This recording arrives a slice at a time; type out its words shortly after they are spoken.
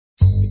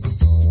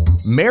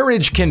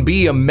Marriage can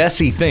be a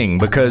messy thing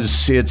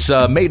because it's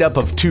made up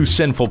of two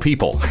sinful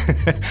people.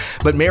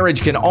 But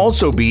marriage can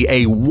also be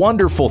a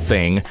wonderful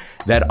thing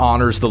that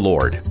honors the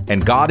Lord.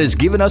 And God has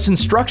given us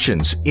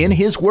instructions in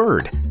His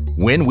Word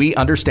when we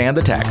understand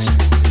the text.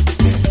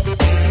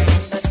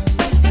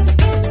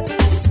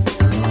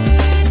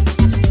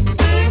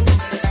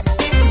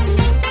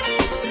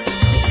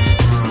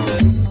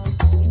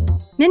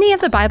 Many of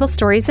the Bible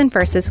stories and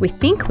verses we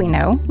think we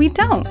know, we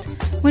don't.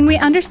 When we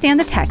understand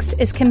the text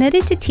is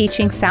committed to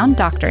teaching sound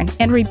doctrine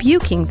and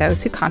rebuking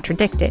those who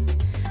contradict it.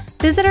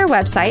 Visit our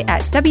website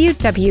at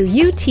WWUTT.com.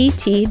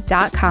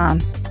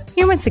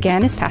 Here once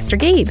again is Pastor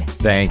Gabe.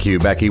 Thank you,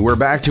 Becky. We're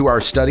back to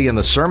our study in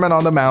the Sermon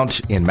on the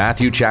Mount in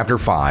Matthew chapter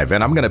 5,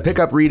 and I'm going to pick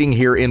up reading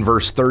here in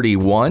verse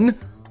 31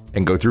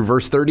 and go through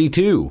verse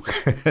 32.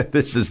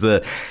 This is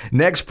the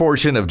next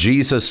portion of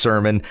Jesus'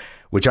 sermon,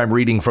 which I'm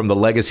reading from the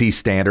Legacy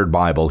Standard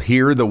Bible.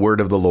 Hear the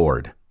word of the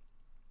Lord.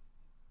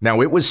 Now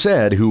it was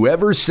said,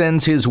 whoever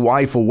sends his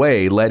wife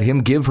away, let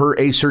him give her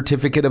a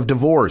certificate of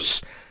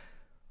divorce.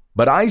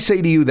 But I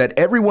say to you that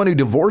everyone who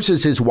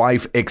divorces his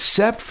wife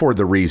except for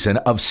the reason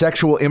of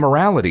sexual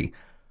immorality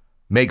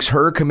makes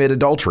her commit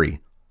adultery,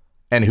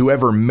 and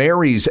whoever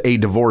marries a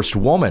divorced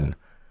woman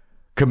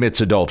commits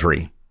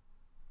adultery.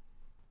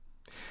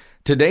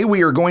 Today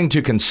we are going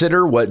to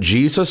consider what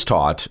Jesus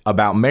taught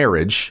about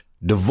marriage,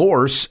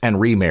 divorce, and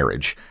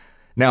remarriage.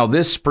 Now,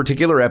 this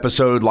particular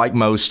episode, like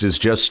most, is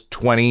just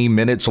 20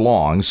 minutes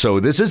long, so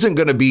this isn't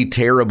going to be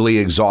terribly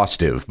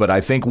exhaustive, but I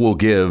think we'll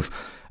give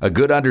a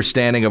good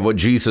understanding of what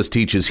Jesus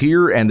teaches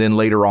here and then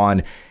later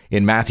on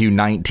in Matthew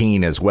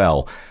 19 as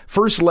well.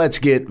 First, let's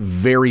get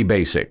very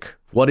basic.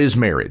 What is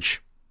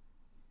marriage?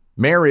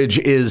 Marriage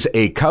is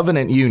a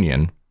covenant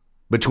union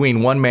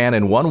between one man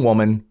and one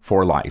woman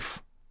for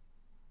life.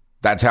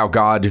 That's how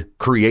God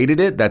created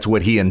it. That's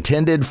what He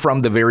intended from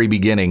the very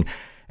beginning.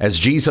 As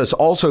Jesus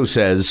also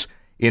says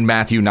in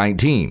Matthew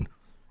 19,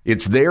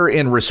 it's there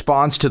in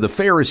response to the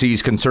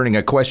Pharisees concerning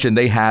a question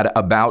they had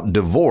about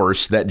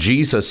divorce that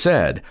Jesus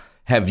said,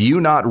 "Have you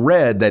not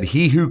read that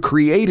He who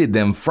created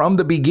them from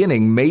the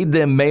beginning made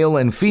them male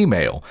and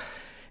female,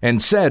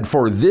 and said,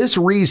 for this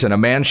reason a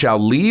man shall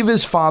leave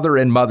his father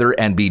and mother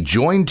and be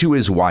joined to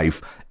his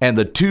wife, and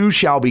the two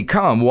shall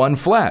become one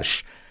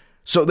flesh.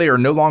 So they are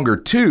no longer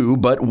two,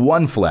 but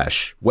one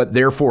flesh. What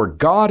therefore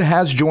God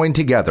has joined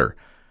together,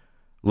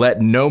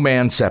 let no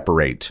man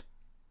separate."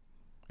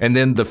 And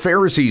then the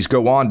Pharisees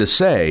go on to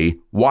say,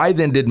 why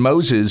then did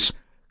Moses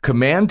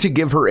command to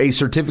give her a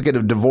certificate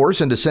of divorce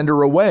and to send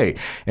her away?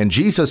 And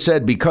Jesus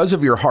said, because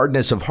of your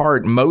hardness of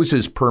heart,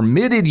 Moses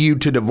permitted you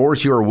to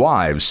divorce your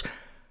wives,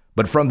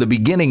 but from the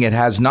beginning it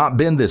has not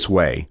been this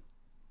way.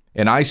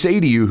 And I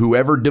say to you,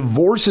 whoever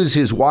divorces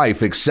his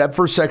wife except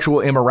for sexual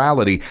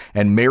immorality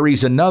and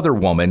marries another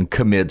woman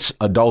commits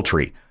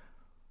adultery.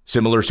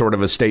 Similar sort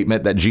of a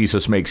statement that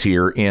Jesus makes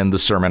here in the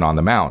Sermon on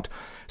the Mount.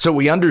 So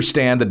we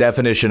understand the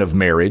definition of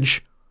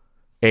marriage,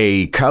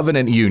 a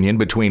covenant union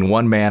between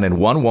one man and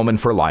one woman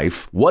for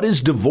life. What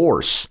is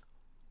divorce?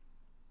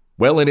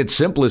 Well, in its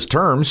simplest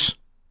terms,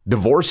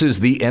 divorce is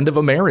the end of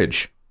a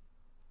marriage.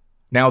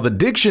 Now, the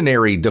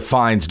dictionary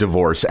defines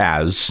divorce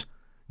as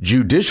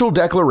judicial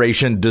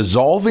declaration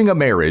dissolving a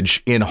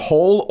marriage in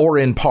whole or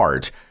in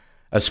part,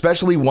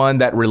 especially one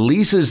that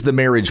releases the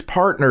marriage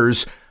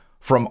partners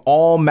from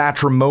all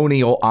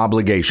matrimonial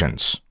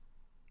obligations.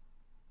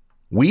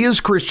 We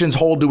as Christians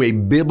hold to a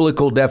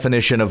biblical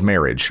definition of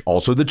marriage,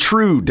 also the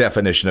true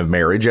definition of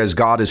marriage as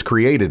God has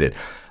created it.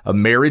 A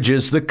marriage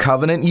is the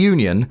covenant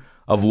union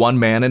of one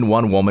man and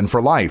one woman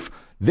for life.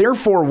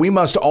 Therefore, we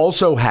must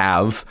also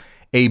have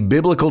a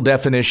biblical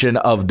definition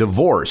of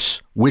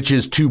divorce, which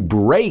is to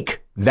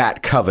break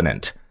that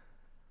covenant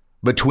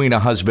between a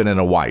husband and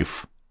a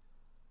wife.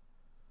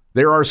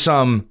 There are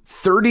some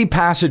 30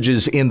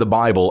 passages in the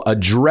Bible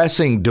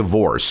addressing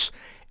divorce,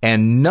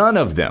 and none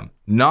of them,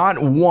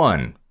 not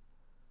one,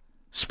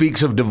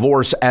 speaks of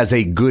divorce as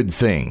a good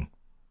thing.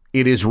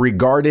 It is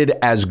regarded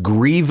as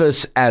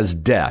grievous as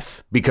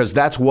death, because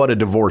that's what a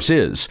divorce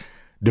is.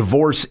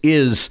 Divorce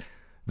is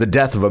the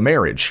death of a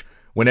marriage.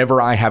 Whenever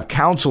I have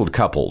counseled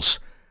couples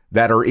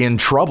that are in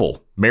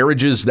trouble,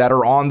 marriages that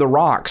are on the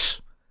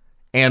rocks,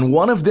 and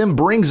one of them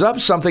brings up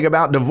something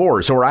about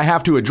divorce, or I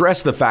have to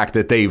address the fact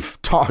that they've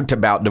talked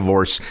about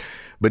divorce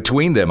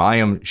between them, I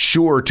am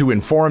sure to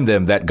inform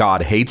them that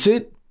God hates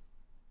it.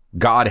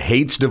 God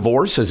hates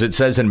divorce, as it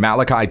says in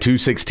Malachi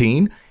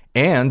 2:16,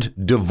 and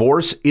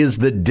divorce is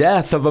the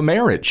death of a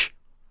marriage.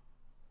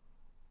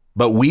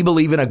 But we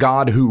believe in a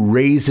God who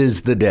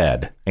raises the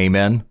dead.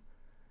 Amen.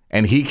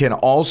 And He can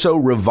also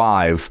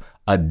revive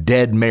a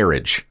dead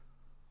marriage.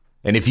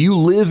 And if you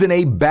live in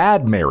a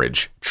bad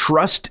marriage,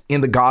 trust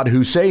in the God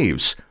who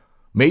saves.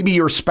 Maybe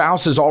your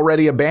spouse has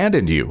already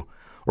abandoned you,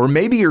 or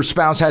maybe your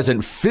spouse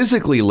hasn't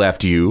physically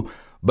left you,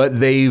 but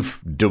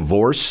they've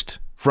divorced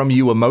from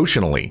you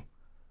emotionally.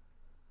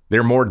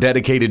 They're more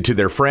dedicated to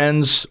their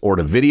friends or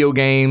to video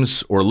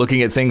games or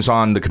looking at things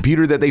on the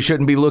computer that they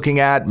shouldn't be looking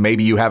at.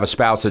 Maybe you have a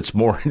spouse that's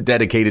more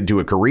dedicated to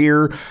a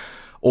career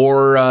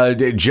or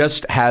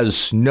just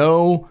has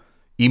no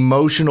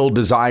emotional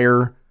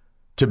desire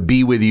to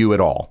be with you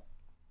at all.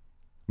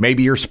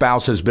 Maybe your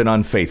spouse has been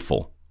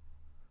unfaithful.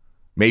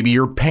 Maybe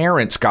your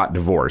parents got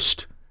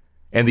divorced,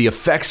 and the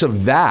effects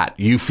of that,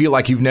 you feel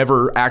like you've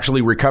never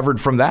actually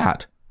recovered from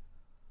that.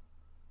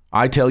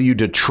 I tell you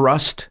to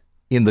trust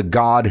in the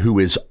God who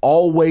is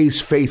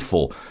always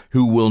faithful,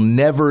 who will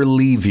never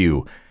leave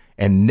you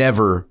and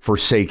never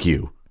forsake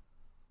you.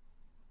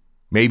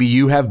 Maybe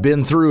you have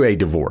been through a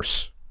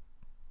divorce,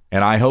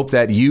 and I hope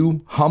that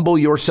you humble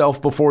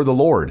yourself before the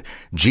Lord.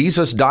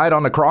 Jesus died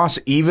on the cross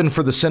even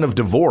for the sin of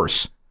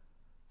divorce.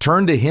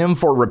 Turn to him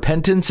for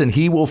repentance and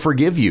he will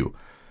forgive you.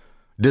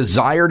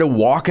 Desire to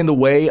walk in the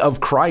way of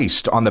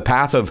Christ on the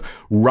path of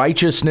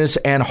righteousness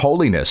and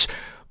holiness,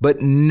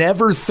 but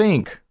never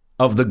think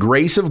of the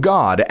grace of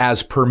God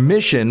as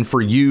permission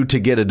for you to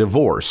get a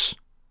divorce.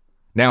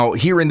 Now,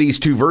 here in these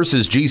two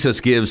verses,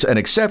 Jesus gives an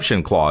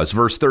exception clause.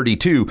 Verse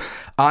 32,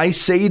 I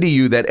say to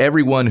you that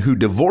everyone who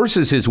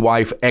divorces his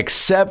wife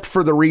except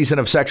for the reason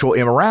of sexual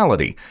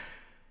immorality.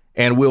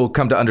 And we'll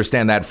come to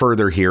understand that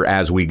further here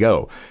as we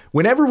go.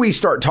 Whenever we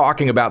start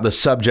talking about the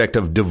subject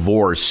of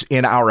divorce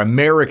in our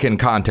American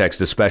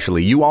context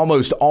especially, you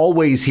almost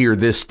always hear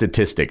this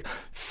statistic.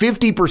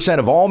 50%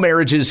 of all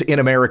marriages in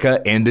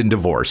America end in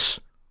divorce,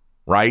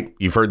 right?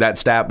 You've heard that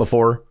stat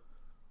before?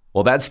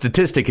 Well, that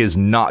statistic is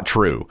not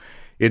true.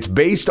 It's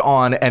based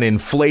on an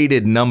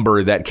inflated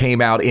number that came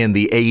out in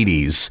the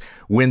 80s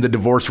when the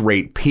divorce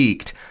rate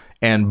peaked.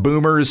 And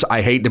boomers,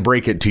 I hate to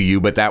break it to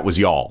you, but that was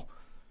y'all.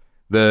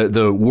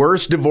 The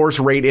worst divorce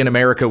rate in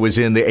America was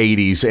in the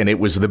 80s, and it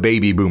was the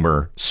baby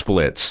boomer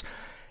splits.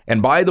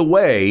 And by the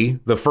way,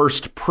 the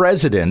first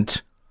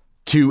president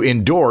to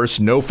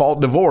endorse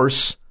no-fault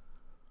divorce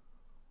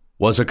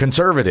was a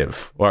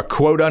conservative, or a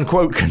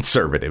quote-unquote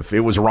conservative.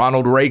 It was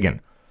Ronald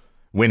Reagan.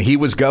 When he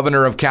was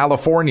governor of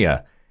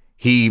California,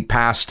 he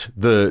passed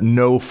the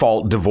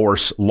no-fault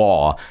divorce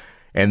law.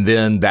 And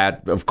then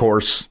that, of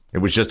course, it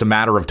was just a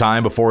matter of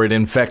time before it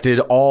infected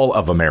all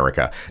of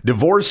America.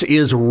 Divorce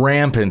is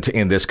rampant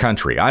in this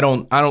country. I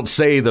don't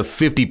say the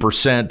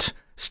 50%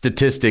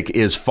 statistic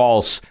is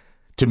false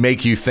to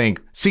make you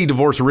think, see,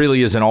 divorce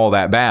really isn't all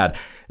that bad.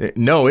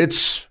 No,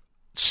 it's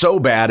so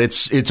bad,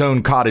 it's its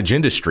own cottage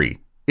industry.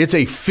 It's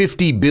a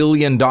 $50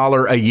 billion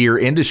a year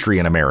industry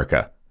in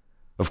America.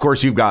 Of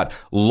course, you've got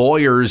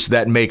lawyers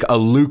that make a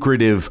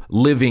lucrative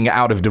living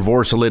out of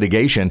divorce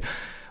litigation.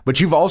 But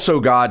you've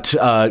also got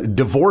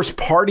divorce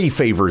party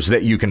favors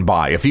that you can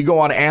buy. If you go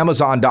on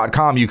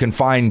Amazon.com, you can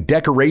find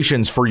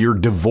decorations for your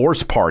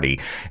divorce party.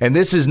 And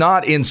this is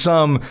not in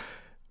some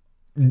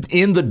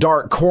in the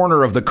dark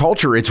corner of the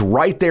culture. It's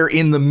right there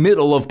in the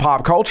middle of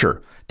pop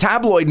culture.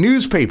 Tabloid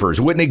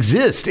newspapers wouldn't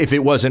exist if it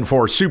wasn't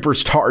for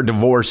superstar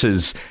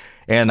divorces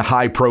and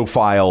high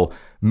profile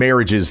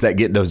marriages that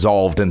get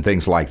dissolved and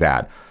things like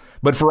that.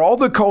 But for all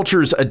the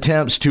culture's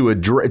attempts to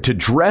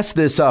dress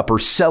this up or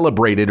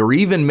celebrate it or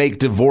even make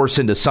divorce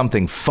into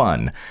something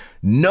fun,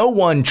 no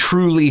one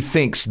truly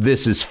thinks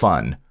this is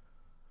fun.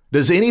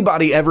 Does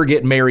anybody ever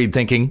get married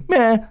thinking,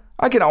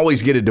 I can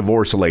always get a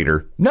divorce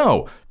later?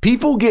 No,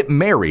 people get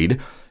married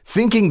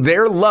thinking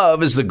their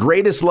love is the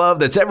greatest love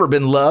that's ever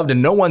been loved,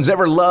 and no one's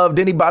ever loved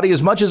anybody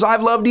as much as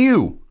I've loved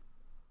you.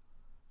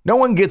 No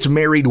one gets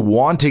married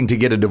wanting to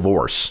get a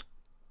divorce.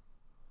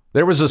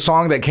 There was a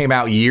song that came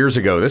out years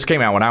ago. This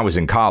came out when I was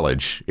in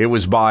college. It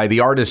was by the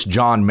artist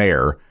John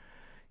Mayer.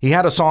 He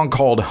had a song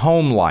called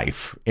Home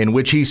Life, in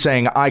which he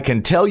sang, I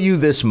can tell you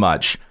this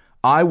much,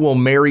 I will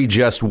marry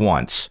just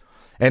once.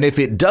 And if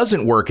it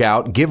doesn't work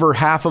out, give her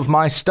half of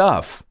my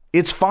stuff.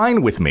 It's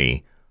fine with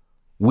me.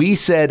 We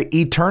said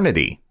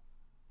eternity.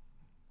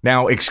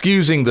 Now,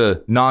 excusing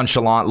the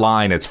nonchalant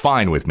line, it's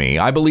fine with me,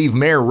 I believe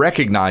Mayer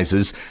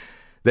recognizes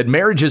that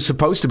marriage is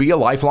supposed to be a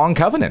lifelong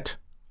covenant.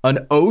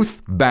 An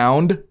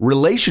oath-bound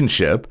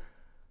relationship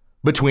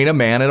between a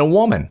man and a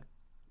woman,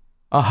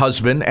 a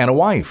husband and a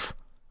wife.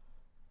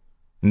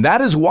 And that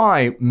is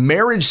why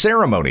marriage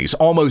ceremonies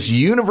almost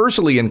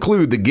universally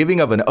include the giving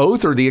of an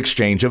oath or the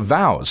exchange of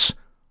vows.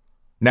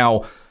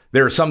 Now,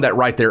 there are some that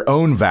write their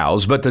own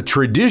vows, but the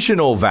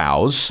traditional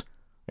vows,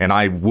 and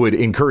I would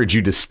encourage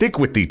you to stick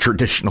with the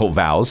traditional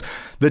vows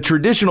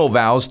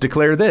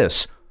declare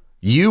this: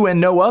 you and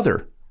no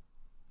other,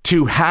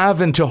 to have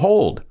and to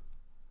hold,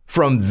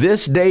 from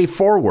this day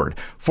forward,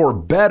 for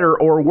better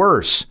or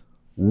worse,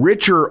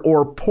 richer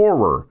or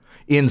poorer,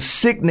 in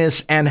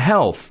sickness and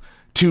health,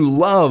 to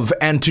love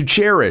and to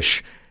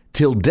cherish,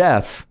 till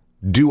death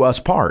do us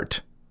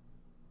part.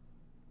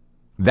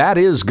 That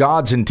is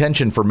God's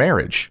intention for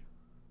marriage.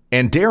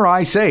 And dare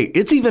I say,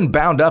 it's even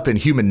bound up in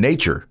human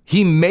nature.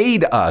 He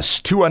made us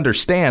to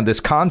understand this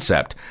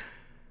concept.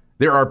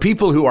 There are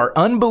people who are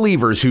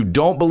unbelievers who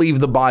don't believe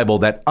the Bible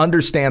that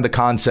understand the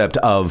concept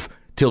of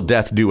till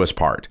death do us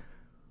part.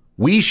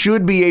 We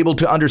should be able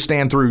to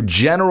understand through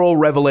general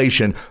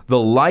revelation the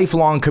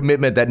lifelong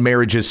commitment that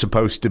marriage is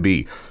supposed to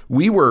be.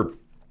 We were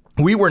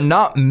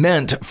not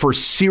meant for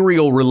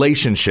serial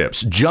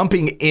relationships,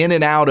 jumping in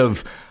and out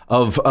of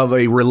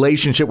a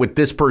relationship with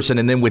this person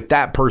and then with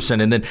that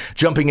person and then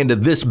jumping into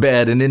this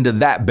bed and into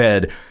that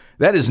bed.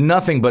 That is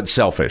nothing but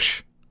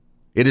selfish.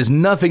 It is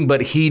nothing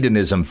but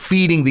hedonism,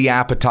 feeding the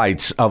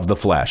appetites of the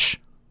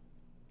flesh.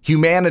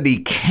 Humanity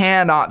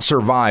cannot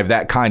survive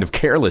that kind of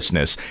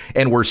carelessness,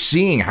 and we're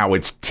seeing how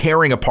it's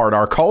tearing apart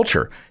our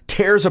culture,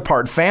 tears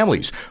apart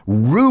families,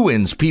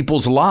 ruins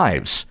people's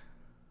lives.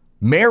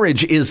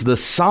 Marriage is the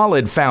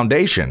solid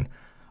foundation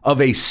of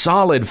a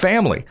solid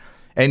family.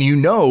 And you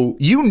know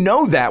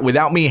that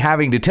without me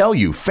having to tell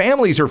you.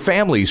 Families are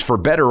families for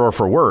better or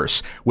for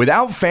worse.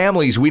 Without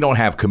families, we don't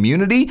have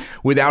community.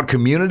 Without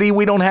community,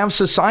 we don't have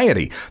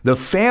society. The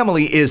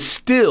family is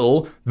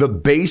still the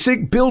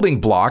basic building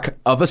block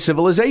of a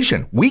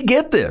civilization. We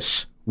get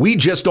this. We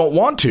just don't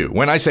want to.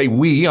 When I say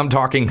we, I'm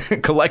talking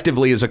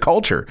collectively as a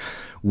culture.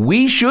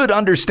 We should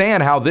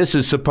understand how this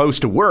is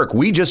supposed to work.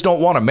 We just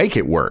don't want to make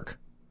it work.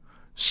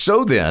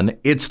 So then,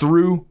 it's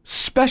through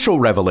special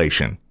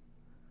revelation,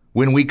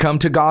 when we come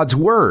to God's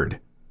word,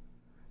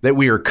 that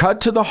we are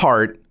cut to the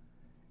heart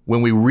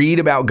when we read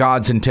about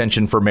God's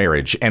intention for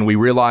marriage and we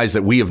realize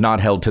that we have not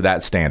held to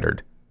that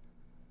standard.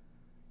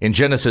 In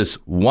Genesis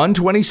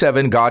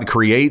 1:27, God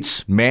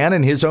creates man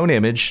in his own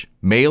image,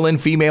 male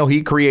and female,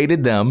 he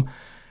created them.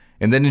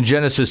 And then in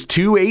Genesis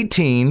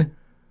 2:18,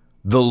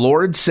 the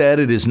Lord said,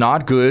 it is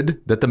not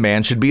good that the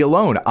man should be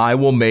alone. I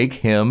will make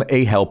him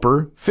a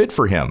helper fit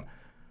for him.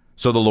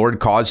 So the Lord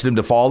caused him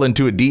to fall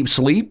into a deep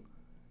sleep.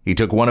 He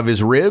took one of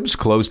his ribs,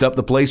 closed up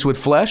the place with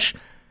flesh,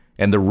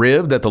 and the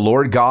rib that the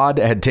Lord God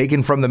had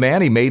taken from the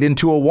man, he made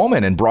into a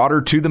woman and brought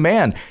her to the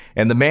man.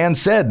 And the man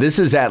said, this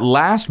is at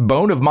last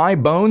bone of my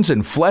bones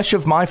and flesh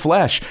of my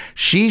flesh.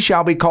 She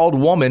shall be called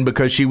woman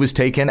because she was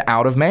taken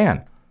out of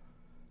man.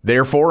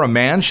 Therefore, a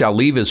man shall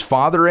leave his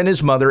father and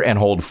his mother and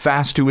hold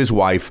fast to his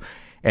wife,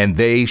 and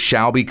they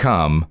shall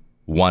become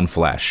one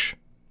flesh.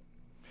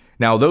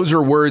 Now, those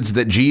are words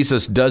that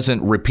Jesus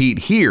doesn't repeat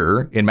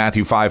here in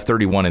Matthew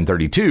 5:31 and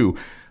 32,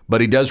 but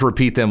he does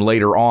repeat them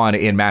later on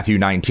in Matthew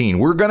 19.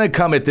 We're going to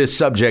come at this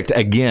subject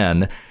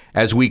again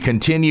as we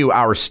continue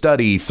our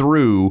study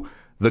through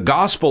the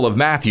Gospel of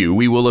Matthew.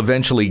 We will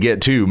eventually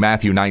get to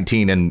Matthew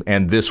 19,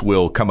 and this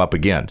will come up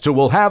again. So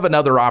we'll have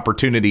another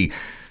opportunity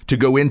to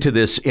go into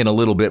this in a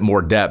little bit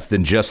more depth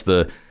than just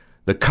the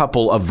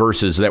couple of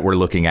verses that we're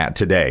looking at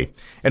today.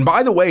 And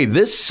by the way,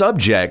 this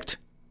subject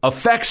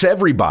affects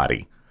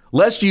everybody.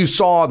 Lest you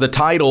saw the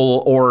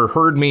title or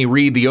heard me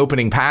read the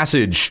opening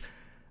passage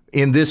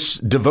in this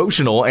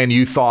devotional and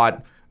you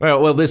thought,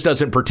 well, this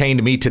doesn't pertain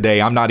to me today.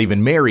 I'm not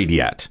even married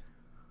yet.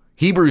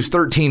 Hebrews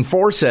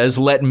 13:4 says,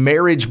 let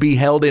marriage be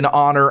held in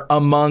honor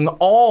among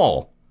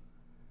all,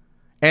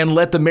 and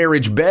let the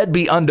marriage bed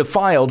be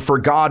undefiled, for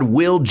God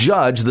will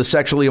judge the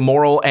sexually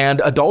immoral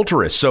and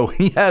adulterous. So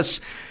yes,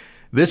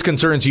 this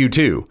concerns you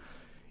too.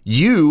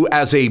 You,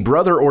 as a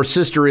brother or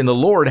sister in the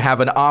Lord,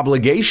 have an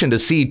obligation to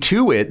see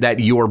to it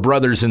that your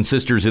brothers and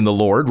sisters in the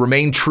Lord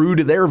remain true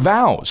to their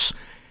vows.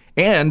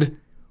 And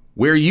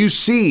where you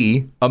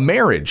see a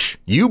marriage,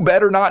 you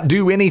better not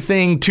do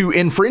anything to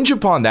infringe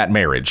upon that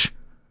marriage,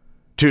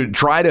 to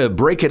try to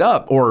break it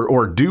up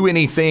or do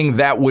anything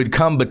that would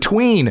come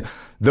between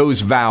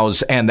those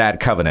vows and that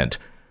covenant.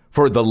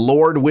 For the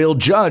Lord will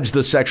judge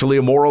the sexually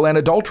immoral and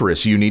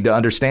adulterous. You need to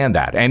understand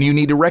that. And you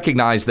need to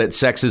recognize that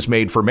sex is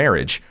made for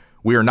marriage.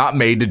 We are not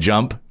made to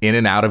jump in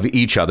and out of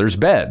each other's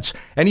beds.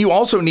 And you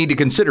also need to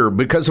consider,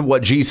 because of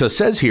what Jesus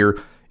says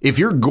here, if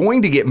you're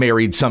going to get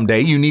married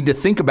someday, you need to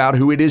think about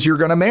who it is you're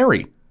going to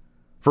marry.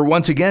 For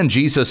once again,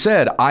 Jesus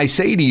said, I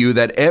say to you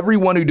that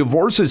everyone who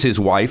divorces his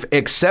wife,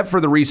 except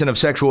for the reason of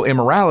sexual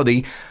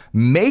immorality,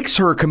 makes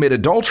her commit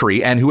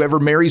adultery, and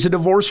whoever marries a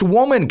divorced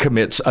woman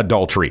commits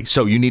adultery.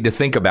 So you need to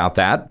think about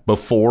that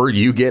before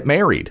you get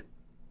married.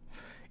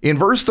 In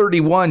verse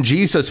 31,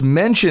 Jesus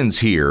mentions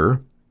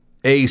here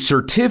a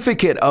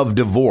certificate of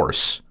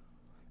divorce.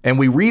 And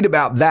we read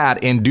about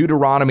that in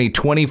Deuteronomy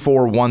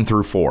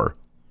 24:1-4.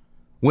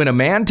 When a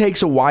man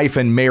takes a wife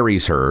and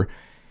marries her,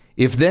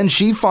 if then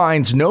she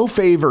finds no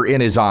favor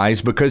in his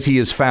eyes because he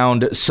has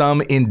found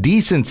some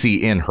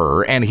indecency in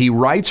her, and he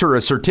writes her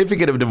a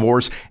certificate of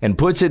divorce and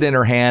puts it in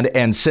her hand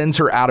and sends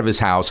her out of his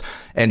house,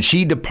 and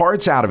she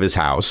departs out of his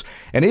house,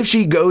 and if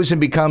she goes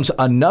and becomes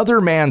another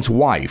man's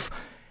wife,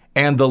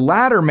 and the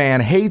latter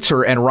man hates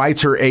her and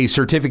writes her a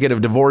certificate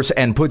of divorce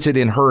and puts it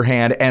in her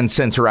hand and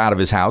sends her out of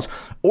his house,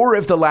 or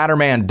if the latter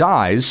man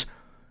dies,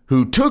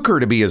 who took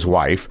her to be his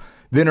wife,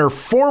 then her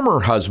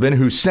former husband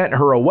who sent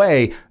her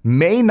away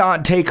may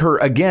not take her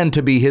again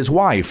to be his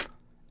wife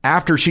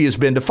after she has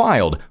been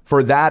defiled,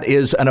 for that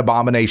is an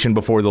abomination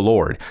before the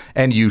Lord.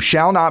 And you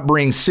shall not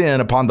bring sin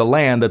upon the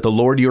land that the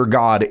Lord your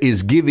God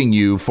is giving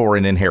you for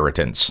an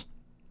inheritance.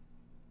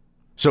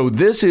 So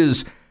this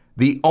is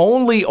the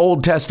only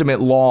Old Testament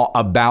law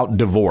about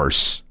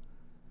divorce.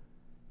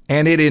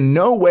 And it in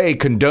no way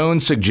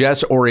condones,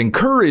 suggests, or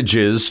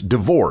encourages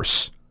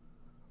divorce.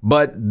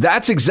 But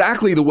that's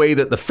exactly the way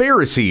that the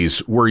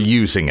Pharisees were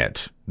using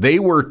it. They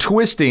were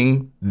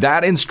twisting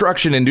that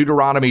instruction in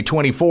Deuteronomy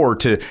 24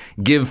 to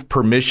give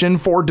permission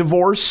for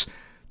divorce,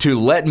 to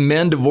let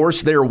men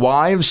divorce their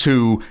wives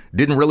who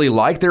didn't really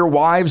like their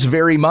wives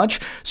very much.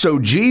 So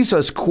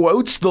Jesus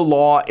quotes the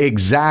law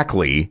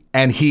exactly,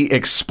 and he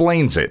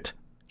explains it.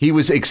 He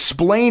was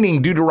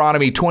explaining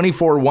Deuteronomy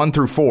 24, 1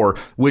 through 4,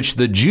 which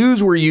the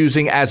Jews were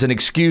using as an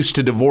excuse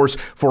to divorce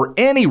for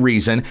any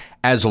reason,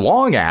 as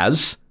long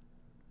as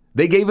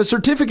they gave a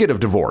certificate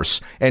of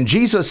divorce. And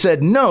Jesus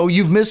said, no,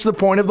 you've missed the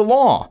point of the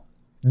law.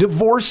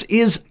 Divorce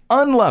is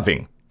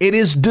unloving. It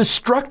is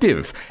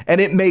destructive, and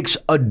it makes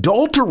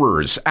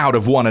adulterers out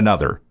of one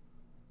another.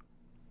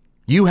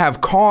 You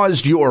have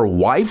caused your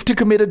wife to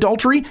commit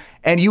adultery,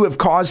 and you have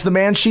caused the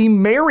man she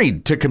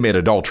married to commit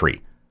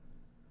adultery.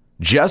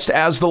 Just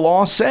as the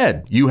law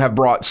said, you have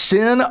brought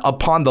sin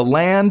upon the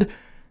land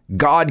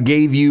God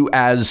gave you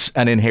as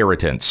an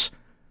inheritance.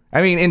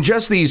 I mean, in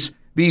just these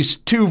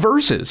two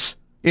verses,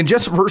 in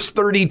just verse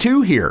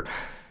 32 here,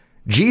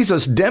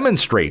 Jesus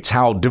demonstrates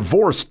how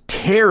divorce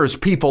tears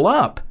people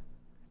up.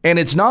 And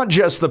it's not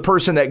just the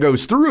person that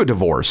goes through a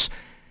divorce.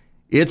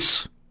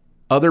 It's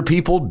other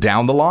people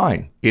down the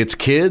line. It's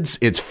kids,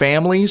 it's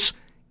families,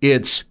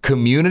 it's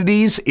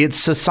communities, it's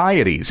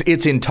societies,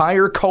 it's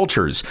entire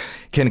cultures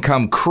can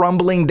come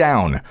crumbling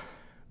down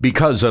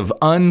because of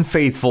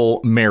unfaithful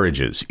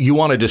marriages. You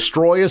want to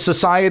destroy a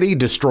society?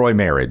 Destroy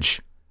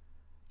marriage.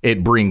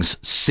 It brings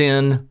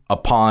sin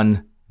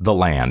upon the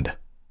land.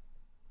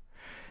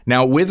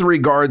 Now, with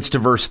regards to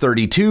verse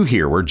 32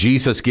 here, where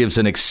Jesus gives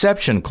an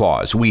exception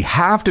clause, we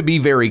have to be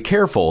very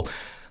careful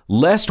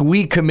lest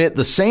we commit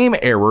the same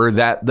error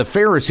that the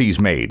Pharisees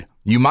made.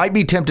 You might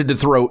be tempted to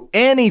throw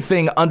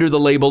anything under the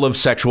label of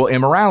sexual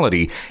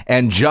immorality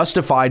and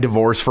justify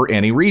divorce for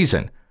any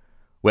reason.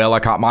 Well, I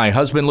caught my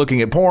husband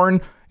looking at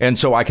porn, and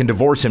so I can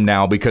divorce him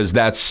now because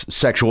that's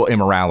sexual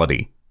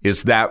immorality.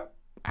 Is that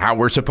how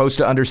we're supposed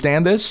to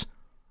understand this?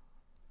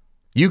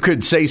 You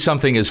could say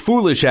something as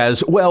foolish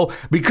as, well,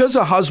 because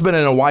a husband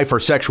and a wife are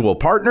sexual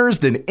partners,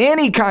 then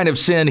any kind of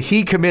sin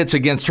he commits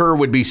against her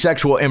would be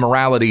sexual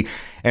immorality,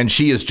 and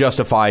she is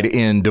justified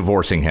in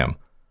divorcing him.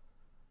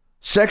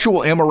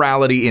 Sexual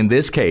immorality in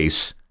this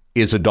case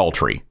is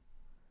adultery.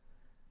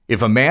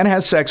 If a man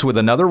has sex with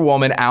another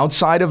woman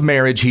outside of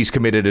marriage, he's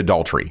committed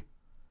adultery,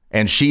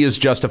 and she is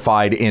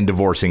justified in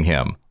divorcing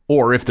him.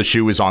 Or if the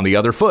shoe is on the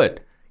other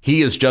foot,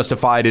 he is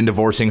justified in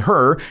divorcing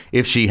her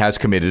if she's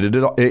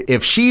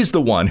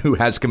the one who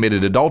has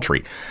committed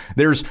adultery.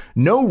 There's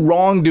no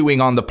wrongdoing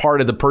on the part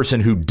of the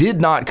person who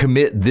did not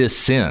commit this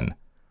sin.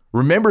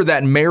 Remember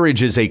that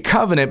marriage is a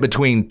covenant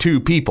between two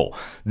people.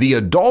 The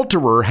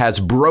adulterer has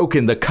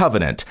broken the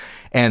covenant,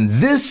 and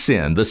this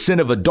sin, the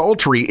sin of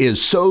adultery,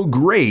 is so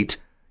great,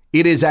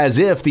 it is as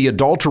if the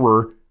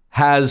adulterer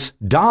has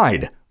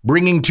died,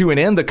 bringing to an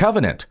end the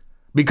covenant.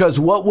 Because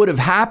what would have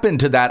happened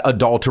to that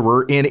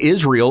adulterer in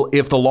Israel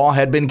if the law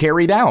had been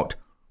carried out?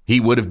 He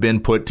would have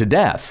been put to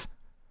death.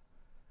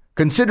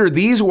 Consider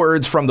these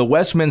words from the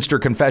Westminster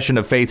Confession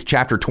of Faith,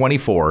 chapter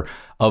 24,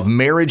 of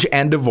marriage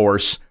and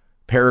divorce,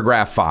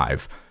 paragraph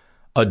 5.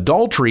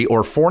 Adultery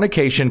or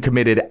fornication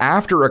committed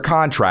after a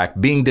contract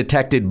being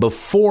detected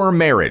before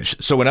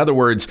marriage. So in other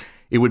words,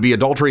 it would be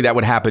adultery that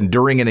would happen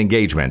during an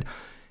engagement.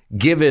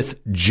 Giveth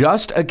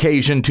just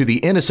occasion to the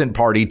innocent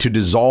party to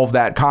dissolve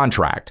that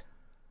contract.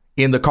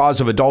 In the cause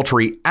of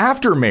adultery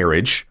after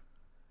marriage,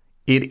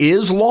 it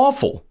is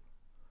lawful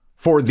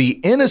for the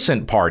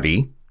innocent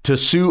party to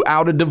sue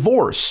out a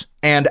divorce,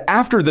 and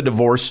after the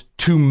divorce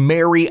to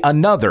marry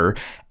another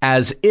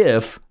as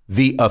if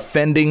the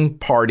offending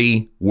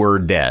party were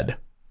dead.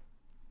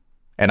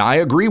 And I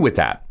agree with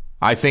that.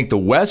 I think the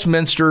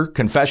Westminster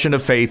Confession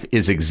of Faith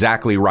is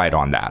exactly right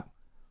on that.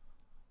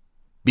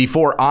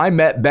 Before I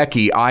met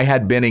Becky, I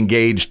had been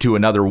engaged to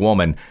another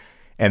woman,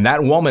 and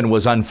that woman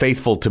was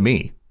unfaithful to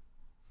me.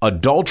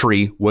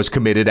 Adultery was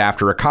committed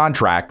after a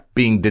contract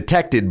being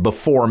detected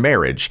before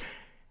marriage,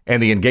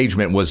 and the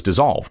engagement was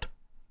dissolved.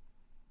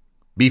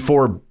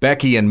 Before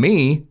Becky and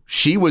me,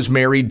 she was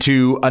married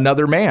to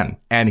another man,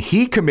 and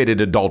he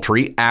committed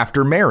adultery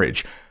after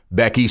marriage.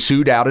 Becky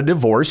sued out a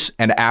divorce,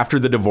 and after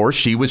the divorce,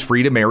 she was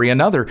free to marry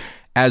another,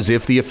 as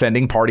if the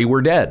offending party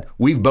were dead.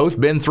 We've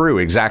both been through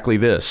exactly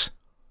this.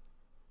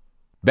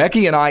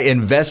 Becky and I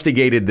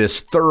investigated this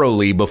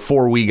thoroughly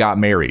before we got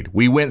married.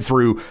 We went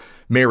through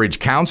marriage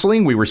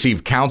counseling. We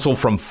received counsel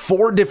from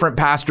 4 different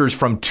pastors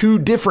from 2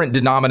 different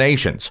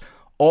denominations.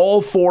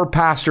 All 4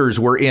 pastors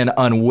were in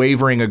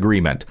unwavering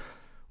agreement.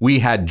 We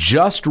had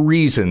just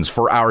reasons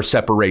for our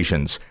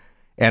separations,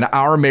 and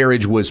our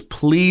marriage was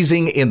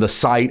pleasing in the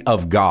sight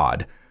of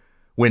God.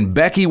 When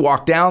Becky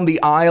walked down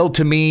the aisle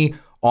to me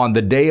on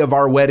the day of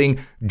our wedding,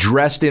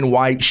 dressed in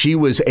white, she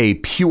was a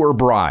pure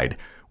bride,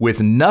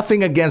 with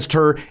nothing against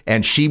her,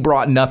 and she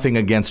brought nothing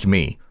against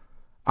me.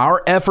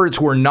 Our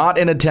efforts were not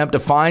an attempt to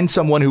find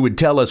someone who would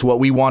tell us what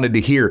we wanted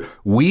to hear.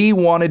 We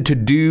wanted to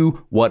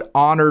do what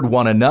honored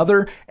one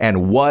another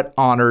and what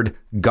honored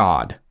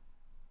God.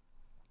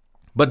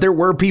 But there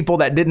were people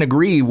that didn't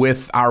agree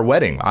with our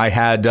wedding. I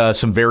had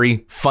some very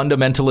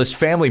fundamentalist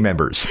family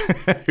members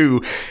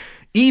who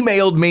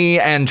emailed me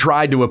and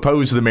tried to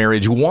oppose the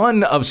marriage.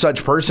 One of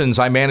such persons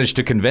I managed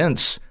to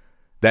convince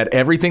that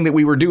everything that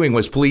we were doing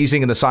was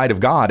pleasing in the sight of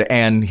God,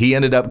 and he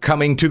ended up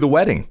coming to the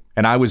wedding,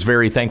 and I was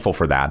very thankful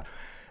for that.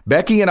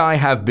 Becky and I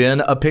have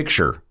been a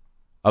picture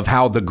of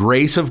how the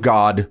grace of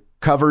God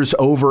covers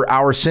over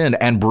our sin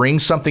and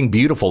brings something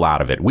beautiful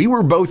out of it. We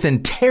were both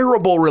in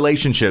terrible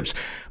relationships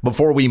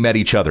before we met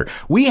each other.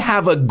 We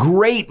have a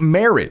great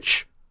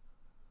marriage,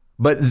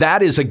 but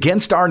that is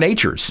against our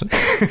natures.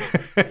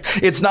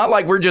 It's not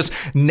like we're just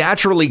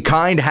naturally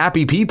kind,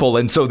 happy people,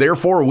 and so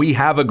therefore we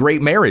have a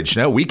great marriage.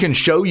 No, we can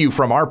show you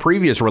from our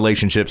previous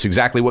relationships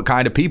exactly what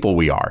kind of people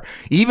we are.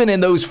 Even in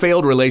those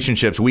failed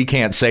relationships, we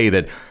can't say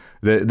that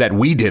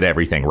we did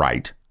everything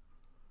right.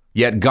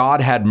 Yet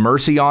God had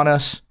mercy on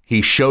us.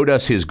 He showed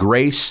us his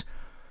grace,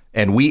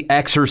 and we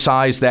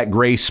exercise that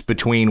grace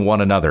between one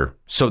another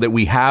so that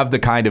we have the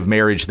kind of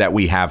marriage that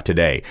we have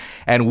today.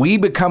 And we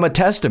become a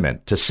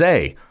testament to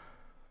say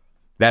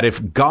that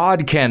if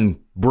God can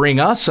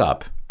bring us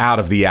up out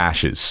of the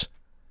ashes,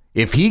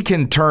 if he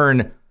can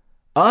turn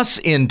us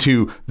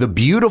into the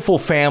beautiful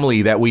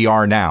family that we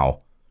are now,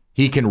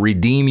 he can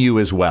redeem you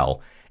as well.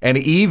 And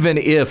even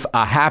if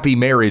a happy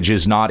marriage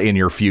is not in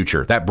your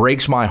future, that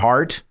breaks my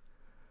heart.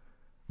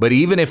 But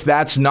even if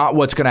that's not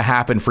what's going to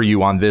happen for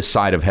you on this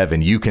side of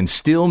heaven, you can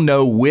still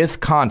know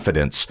with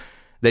confidence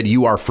that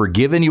you are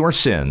forgiven your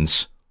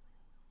sins.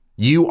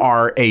 You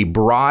are a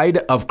bride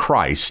of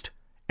Christ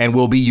and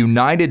will be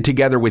united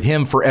together with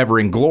him forever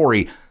in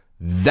glory.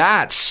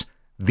 That's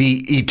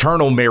the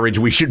eternal marriage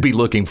we should be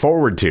looking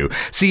forward to.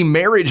 See,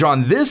 marriage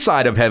on this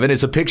side of heaven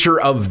is a picture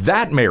of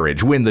that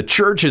marriage when the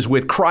church is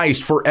with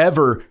Christ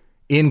forever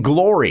in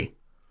glory.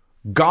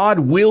 God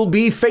will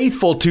be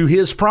faithful to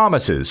his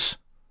promises,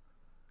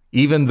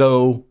 even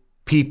though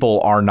people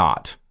are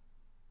not.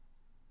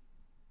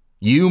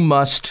 You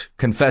must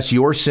confess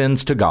your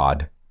sins to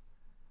God,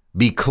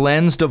 be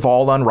cleansed of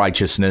all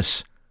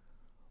unrighteousness,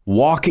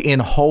 walk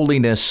in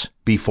holiness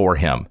before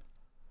him.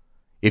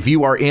 If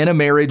you are in a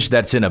marriage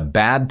that's in a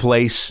bad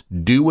place,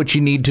 do what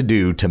you need to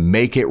do to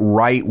make it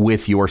right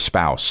with your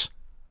spouse.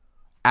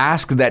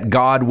 Ask that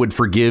God would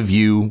forgive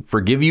you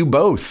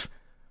both,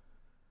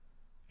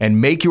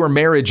 and make your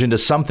marriage into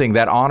something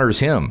that honors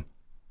him.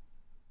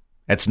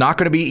 It's not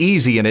going to be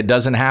easy, and it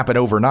doesn't happen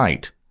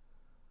overnight.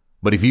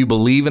 But if you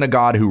believe in a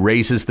God who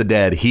raises the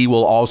dead, he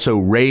will also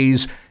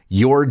raise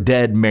your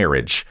dead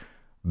marriage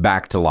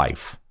back to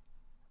life.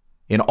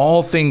 In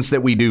all things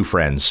that we do,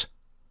 friends,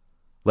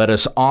 let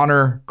us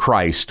honor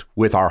Christ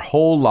with our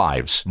whole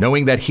lives,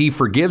 knowing that he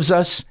forgives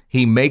us,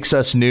 he makes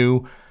us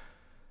new,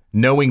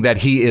 knowing that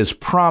he is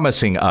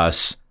promising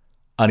us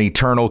an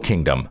eternal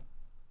kingdom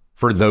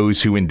for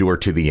those who endure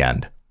to the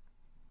end.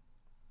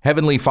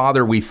 Heavenly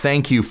Father, we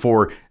thank you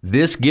for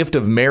this gift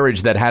of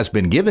marriage that has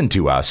been given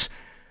to us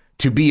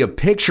to be a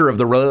picture of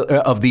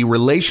the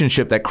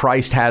relationship that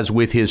Christ has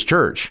with his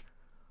church.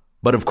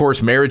 But of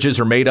course, marriages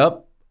are made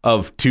up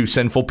of two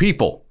sinful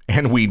people,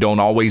 and we don't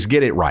always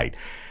get it right.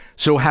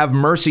 So have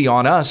mercy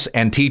on us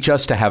and teach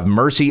us to have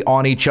mercy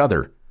on each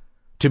other,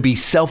 to be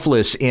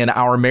selfless in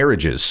our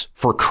marriages,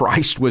 for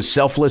Christ was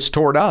selfless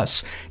toward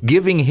us,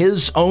 giving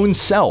his own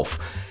self,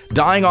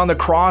 dying on the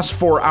cross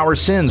for our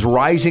sins,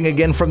 rising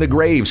again from the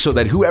grave so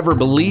that whoever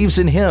believes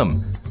in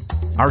him,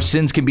 our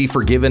sins can be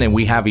forgiven and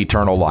we have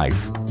eternal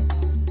life.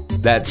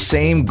 That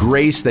same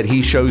grace that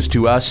he shows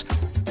to us,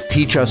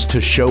 teach us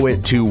to show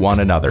it to one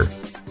another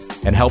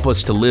and help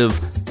us to live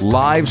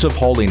lives of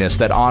holiness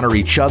that honor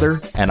each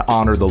other and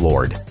honor the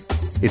Lord.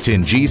 It's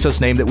in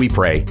Jesus' name that we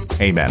pray.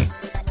 Amen.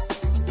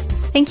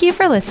 Thank you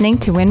for listening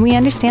to When We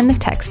Understand the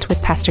Text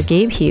with Pastor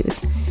Gabe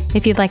Hughes.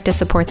 If you'd like to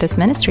support this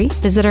ministry,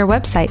 visit our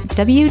website,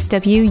 WWUTT.com,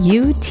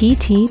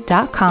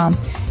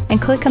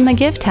 and click on the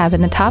Give tab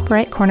in the top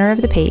right corner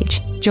of the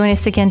page. Join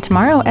us again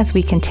tomorrow as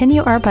we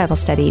continue our Bible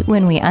study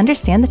when we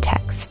understand the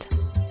text.